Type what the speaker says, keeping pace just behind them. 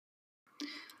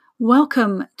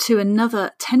Welcome to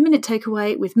another 10-minute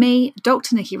takeaway with me,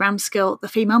 Dr. Nikki Ramskill, the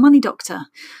Female Money Doctor.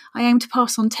 I aim to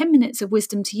pass on 10 minutes of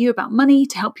wisdom to you about money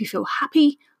to help you feel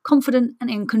happy, confident, and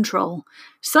in control.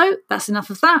 So that's enough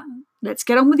of that. Let's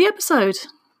get on with the episode.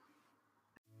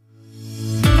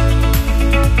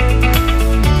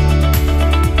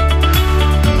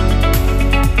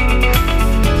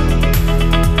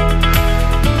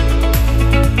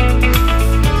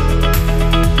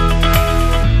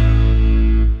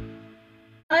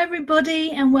 Hi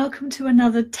everybody, and welcome to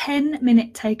another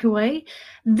 10-minute takeaway.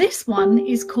 This one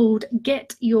is called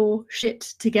Get Your Shit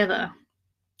Together.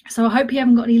 So I hope you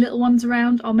haven't got any little ones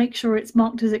around. I'll make sure it's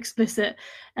marked as explicit.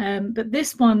 But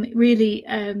this one really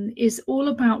is all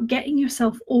about getting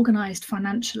yourself organized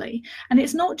financially. And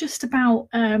it's not just about,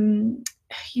 budgeting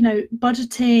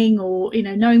or,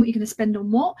 knowing what you're going to spend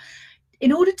on what.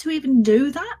 In order to even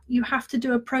do that, you have to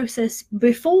do a process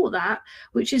before that,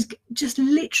 which is just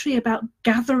literally about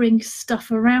gathering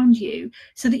stuff around you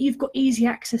so that you've got easy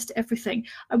access to everything.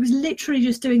 I was literally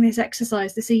just doing this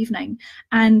exercise this evening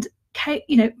and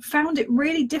found it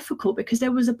really difficult because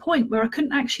there was a point where I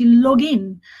couldn't actually log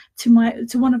in to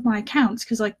one of my accounts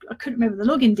because I couldn't remember the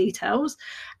login details,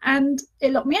 and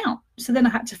it locked me out. So then I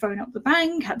had to phone up the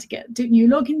bank, had to do new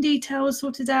login details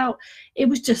sorted out. It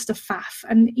was just a faff.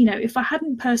 And if I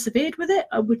hadn't persevered with it,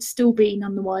 I would still be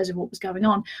none the wiser of what was going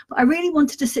on. But I really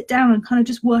wanted to sit down and kind of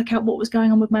just work out what was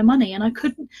going on with my money, and I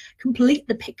couldn't complete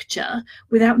the picture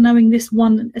without knowing this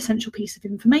one essential piece of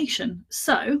information.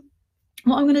 So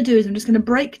what I'm going to do is I'm just going to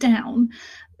break down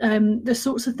the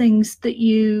sorts of things that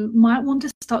you might want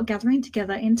to start gathering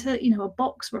together into, a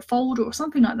box or a folder or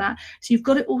something like that. So you've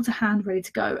got it all to hand, ready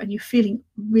to go, and you're feeling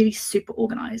really super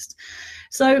organized.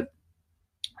 So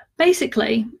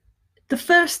basically, the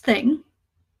first thing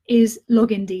is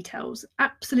login details.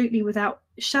 Absolutely, without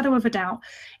a shadow of a doubt.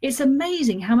 It's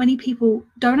amazing how many people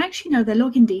don't actually know their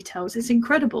login details. It's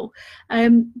incredible,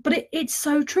 but it's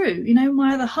so true.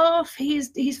 My other half,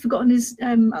 he's forgotten his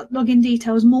login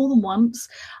details more than once.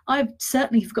 I've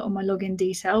certainly forgotten my login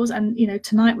details, and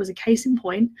tonight was a case in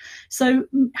point. So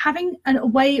having a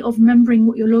way of remembering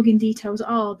what your login details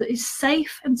are that is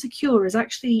safe and secure is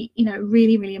actually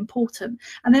really, really important.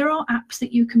 And there are apps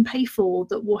that you can pay for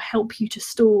that will help you to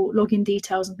store login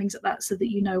details and things like that so that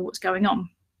you know what's going on.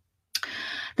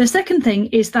 The second thing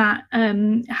is that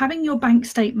having your bank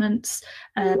statements,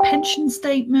 pension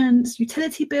statements,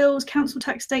 utility bills, council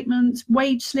tax statements,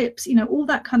 wage slips, all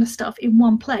that kind of stuff in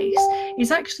one place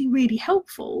is actually really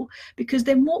helpful, because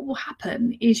then what will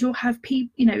happen is you'll have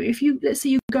people, if you, let's say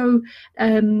you go,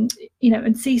 and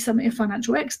see a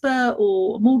financial expert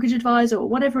or a mortgage advisor or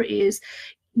whatever it is,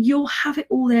 you'll have it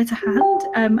all there to hand.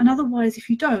 And otherwise, if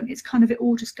you don't, it's kind of, it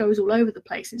all just goes all over the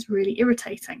place. It's really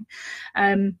irritating.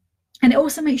 And it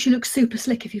also makes you look super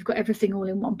slick if you've got everything all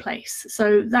in one place.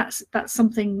 So that's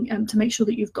something to make sure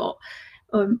that you've got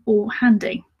all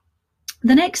handy.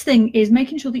 The next thing is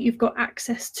making sure that you've got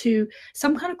access to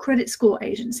some kind of credit score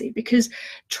agency, because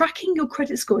tracking your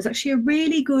credit score is actually a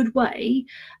really good way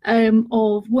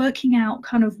of working out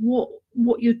kind of what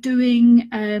you're doing,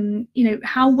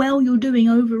 how well you're doing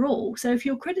overall. So if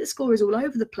your credit score is all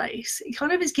over the place, it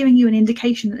kind of is giving you an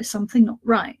indication that there's something not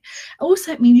right.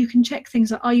 Also, it means you can check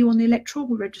things like, are you on the electoral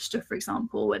register, for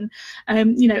example, and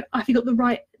have you got the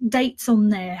right dates on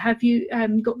there? Have you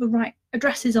got the right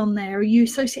addresses on there? Are you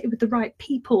associated with the right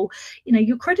people?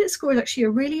 Your credit score is actually a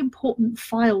really important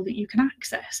file that you can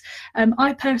access.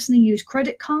 I personally use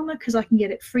Credit Karma because I can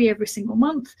get it free every single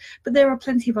month, but there are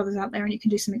plenty of others out there and you can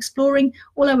do some exploring.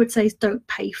 All I would say is don't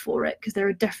pay for it, because there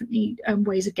are definitely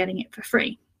ways of getting it for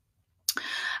free.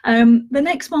 The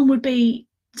next one would be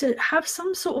to have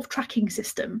some sort of tracking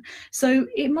system. So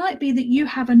it might be that you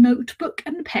have a notebook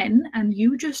and a pen and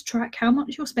you just track how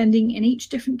much you're spending in each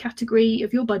different category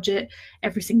of your budget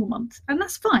every single month. And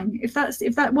that's fine. If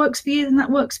that works for you, then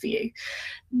that works for you.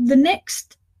 The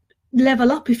next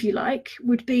level up, if you like,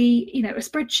 would be, a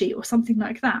spreadsheet or something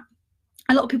like that.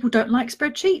 A lot of people don't like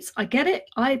spreadsheets. I get it.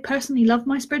 I personally love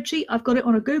my spreadsheet. I've got it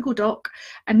on a Google Doc,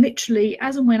 and literally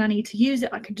as and when I need to use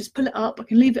it, I can just pull it up. I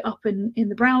can leave it up in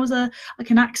the browser. I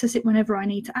can access it whenever I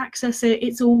need to access it.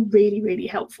 It's all really, really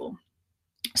helpful.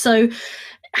 So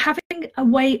having a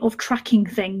way of tracking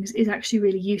things is actually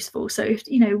really useful. So if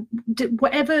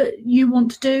whatever you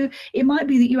want to do, it might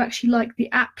be that you actually like the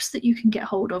apps that you can get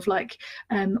hold of, like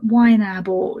YNAB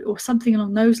or something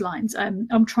along those lines.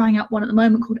 I'm trying out one at the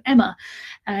moment called Emma,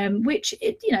 which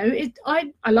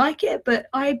I like it, but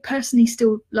I personally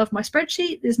still love my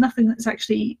spreadsheet. There's nothing that's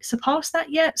actually surpassed that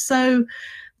yet. So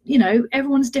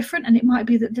everyone's different, and it might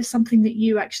be that there's something that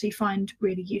you actually find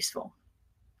really useful.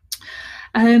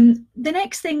 The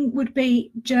next thing would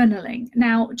be journaling.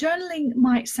 Now, journaling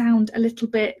might sound a little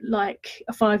bit like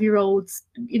a 5-year-old's,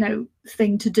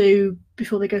 thing to do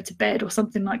before they go to bed or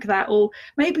something like that. Or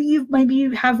maybe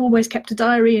you have always kept a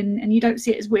diary and you don't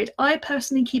see it as weird. I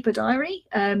personally keep a diary.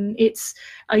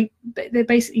 They're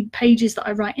basically pages that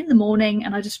I write in the morning,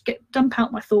 and I just dump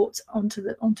out my thoughts onto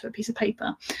a piece of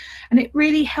paper. And it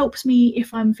really helps me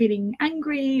if I'm feeling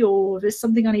angry or there's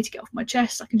something I need to get off my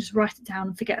chest. I can just write it down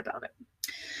and forget about it.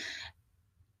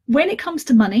 When it comes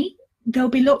to money, there'll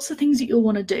be lots of things that you'll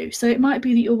want to do. So it might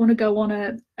be that you'll want to go on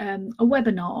a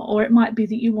webinar, or it might be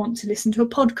that you want to listen to a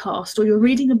podcast, or you're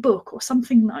reading a book or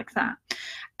something like that.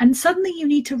 And suddenly you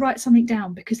need to write something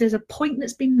down because there's a point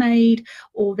that's been made,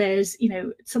 or there's,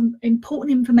 some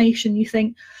important information you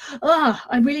think,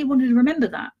 I really wanted to remember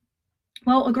that.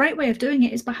 Well, a great way of doing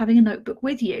it is by having a notebook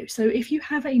with you. So if you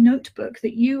have a notebook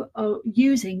that you are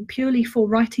using purely for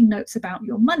writing notes about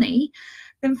your money,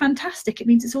 then fantastic. It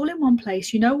means it's all in one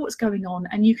place. You know what's going on,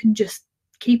 and you can just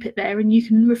keep it there and you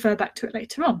can refer back to it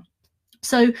later on.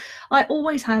 So I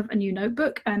always have a new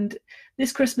notebook, and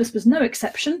this Christmas was no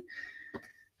exception.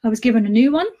 I was given a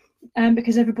new one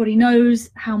because everybody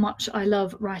knows how much I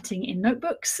love writing in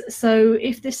notebooks. So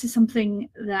if this is something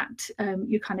that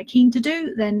you're kind of keen to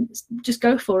do, then just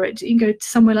go for it. You can go to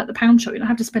somewhere like the pound shop. You don't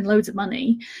have to spend loads of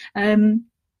money.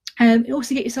 You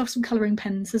also get yourself some colouring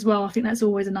pens as well. I think that's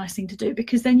always a nice thing to do,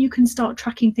 because then you can start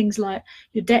tracking things like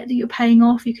your debt that you're paying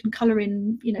off. You can colour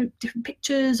in, different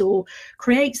pictures, or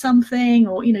create something,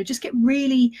 or, just get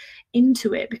really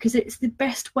into it, because it's the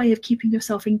best way of keeping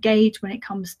yourself engaged when it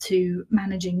comes to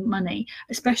managing money,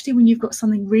 especially when you've got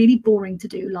something really boring to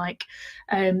do, like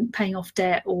paying off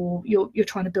debt, or you're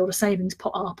trying to build a savings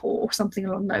pot up, or something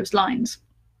along those lines.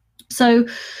 So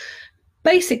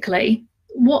basically,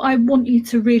 what I want you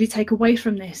to really take away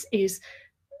from this is,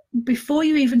 before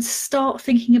you even start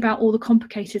thinking about all the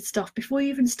complicated stuff, before you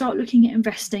even start looking at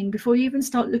investing, before you even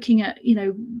start looking at,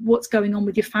 what's going on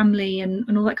with your family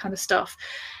and all that kind of stuff,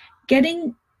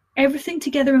 getting everything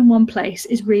together in one place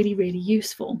is really, really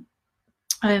useful.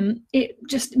 It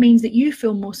just means that you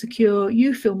feel more secure,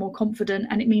 you feel more confident,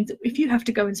 and it means that if you have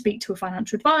to go and speak to a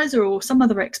financial advisor or some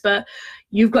other expert,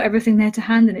 you've got everything there to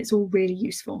hand, and it's all really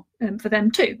useful for them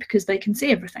too, because they can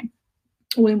see everything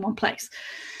all in one place.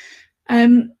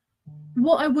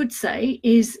 What I would say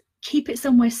is keep it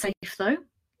somewhere safe though.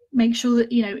 Make sure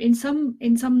that,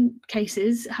 in some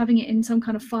cases, having it in some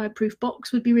kind of fireproof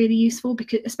box would be really useful,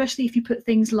 because especially if you put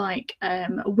things like a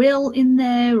will in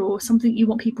there, or something you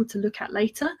want people to look at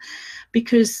later,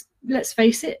 because let's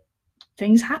face it,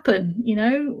 things happen,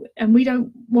 and we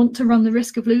don't want to run the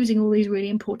risk of losing all these really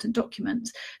important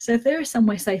documents. So if there is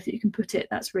somewhere safe that you can put it,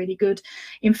 that's really good.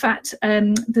 In fact,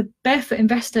 the Barefoot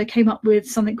Investor came up with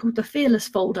something called the Fearless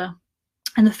folder.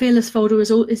 And the Fearless folder is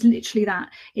literally that.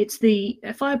 It's the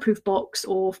fireproof box,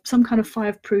 or some kind of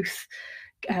fireproof,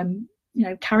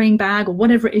 carrying bag, or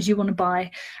whatever it is you want to buy,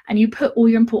 and you put all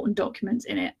your important documents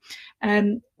in it.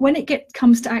 When it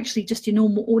comes to actually just your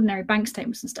normal, ordinary bank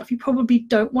statements and stuff, you probably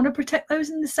don't want to protect those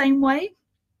in the same way.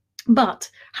 But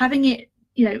having it,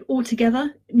 all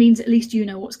together means at least you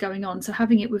know what's going on. So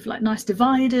having it with like nice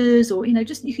dividers, or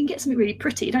just, you can get something really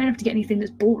pretty. You don't have to get anything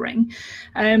that's boring.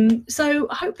 So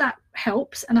I hope that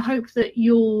helps, and I hope that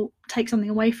you'll take something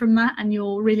away from that, and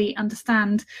you'll really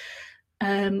understand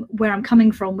where I'm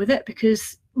coming from with it,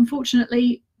 because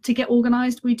unfortunately, to get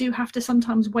organized, we do have to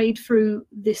sometimes wade through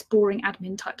this boring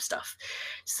admin type stuff.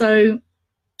 So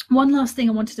one last thing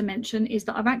I wanted to mention is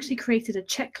that I've actually created a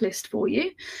checklist for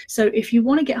you. So if you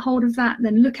want to get hold of that,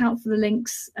 then look out for the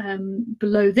links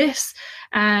below this,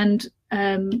 and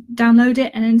download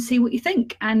it and then see what you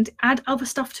think, and add other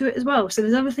stuff to it as well. So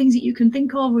there's other things that you can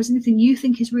think of, or is anything you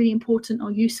think is really important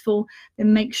or useful,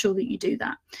 then make sure that you do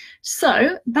that.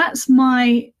 So that's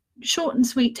my short and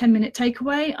sweet 10-minute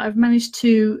takeaway. I've managed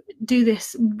to do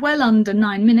this well under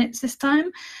 9 minutes this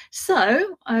time.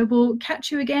 So I will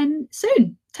catch you again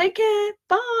soon. Take care.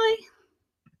 Bye.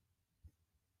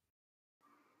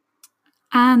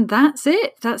 And that's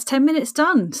it. That's 10 minutes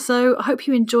done. So I hope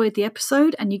you enjoyed the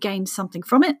episode and you gained something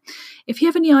from it. If you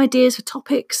have any ideas for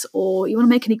topics, or you want to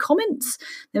make any comments,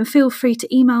 then feel free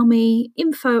to email me,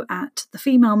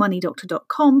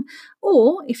 info@thefemalemoneydoctor.com,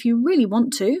 or if you really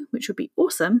want to, which would be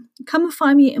awesome, come and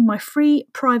find me in my free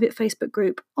private Facebook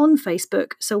group on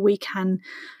Facebook, so we can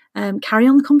carry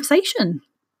on the conversation.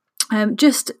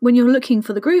 Just when you're looking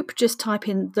for the group, just type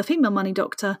in The Female Money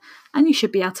Doctor and you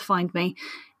should be able to find me.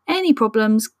 Any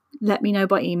problems, let me know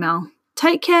by email.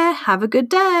 Take care. Have a good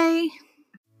day.